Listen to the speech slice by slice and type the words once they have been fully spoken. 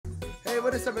Hey,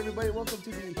 what is up, everybody? Welcome to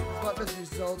the Splatfest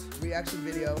results reaction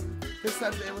video. This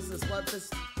time it was the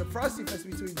Splatfest, the Frosty Fest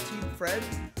between Team Friend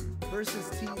versus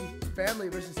Team Family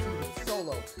versus Team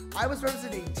Solo. I was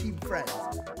representing Team Friends.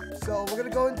 So we're gonna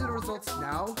go into the results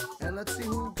now, and let's see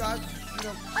who got,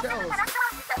 shells.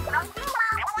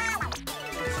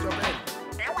 Let's jump in.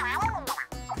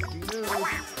 The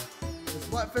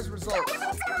Splatfest results.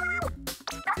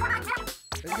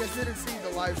 If you guys didn't see the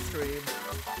live stream,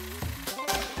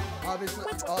 obviously,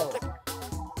 Solo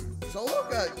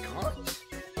got caught?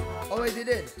 Oh wait, they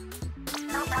did.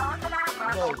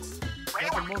 Votes.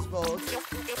 Got the most votes.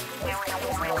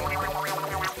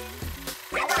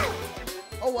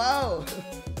 Oh wow.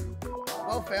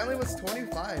 Well, Family was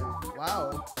 25.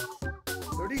 Wow.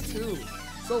 32.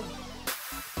 So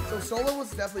Solo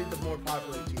was definitely the more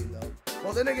popular team though.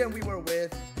 Well, then again, we were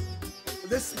with,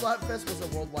 this Splatfest was a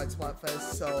worldwide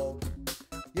Splatfest, so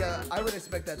yeah, I would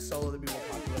expect that Solo to be more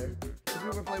popular. Because we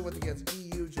were playing with against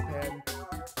EU, Japan,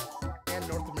 and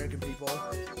North American people.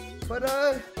 But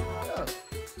yeah,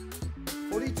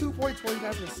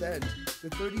 42.29% to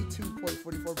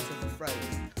 32.44% for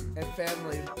Friends. And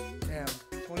Family, damn,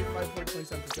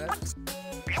 25.27%.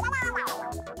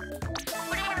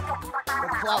 For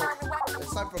Clout,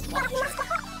 it's time for Clout check.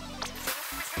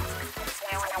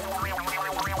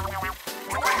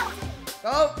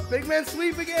 Oh, big man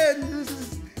sweep again. This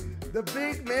is the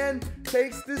big man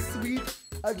takes this sweep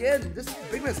again. This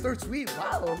big man's third sweep.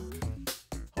 Wow.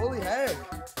 Holy heck.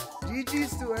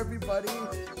 GG's to everybody.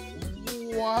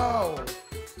 Wow.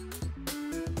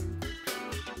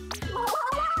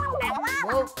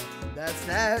 Well, that's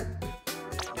that.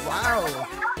 Wow.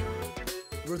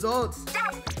 Results.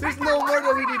 There's no more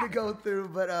that we need to go through,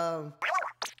 but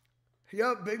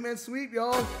yup, big man sweep,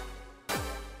 y'all.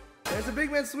 There's a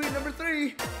big man sweep number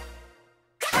 3.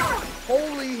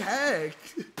 Holy heck.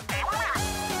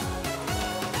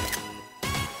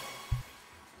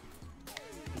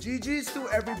 GG's to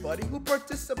everybody who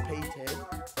participated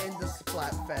in the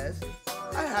Splatfest.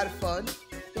 I had fun.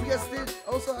 If you guys did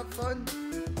also have fun,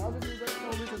 obviously that's the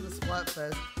only reason the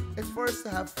Splatfest. It's for us to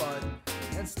have fun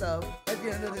and stuff at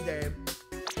the end of the day.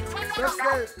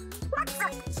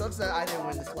 Sucks that I didn't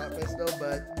win the Splatfest though,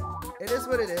 but it is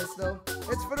what it is though.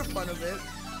 It's for the fun of it.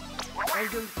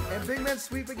 And big man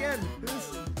sweep again.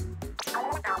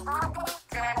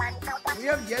 We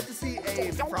have yet to see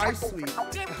a prize sweep.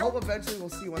 I hope eventually we'll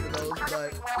see one of those,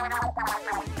 but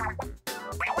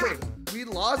we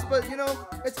lost, but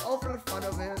it's all for the fun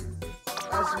of it.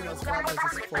 As you know,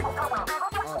 Splatfest is for the fun,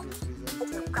 obvious reasons.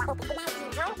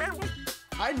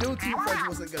 I knew Team Friends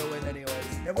wasn't gonna win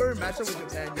anyways. If we were matched up with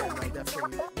Japan, yeah, no,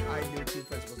 definitely. I knew Team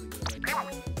Friends wasn't gonna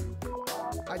win.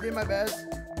 I did my best.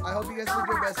 I hope you guys did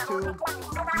your best too.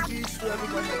 GG's to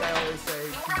everyone, like I always say.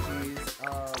 GG's.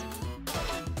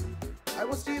 I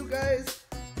will see you guys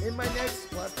in my next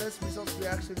Splatfest results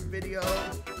reaction video.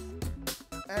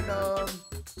 And yeah.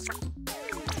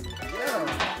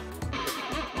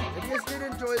 If you guys did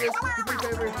enjoy this, do me a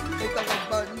favor, hit that like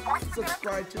button,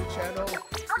 subscribe to the channel.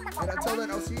 And until then,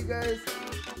 I'll see you guys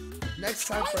next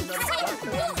time for another Splatfest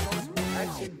results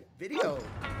reaction video.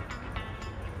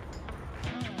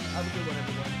 Have a good one,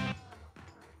 everyone.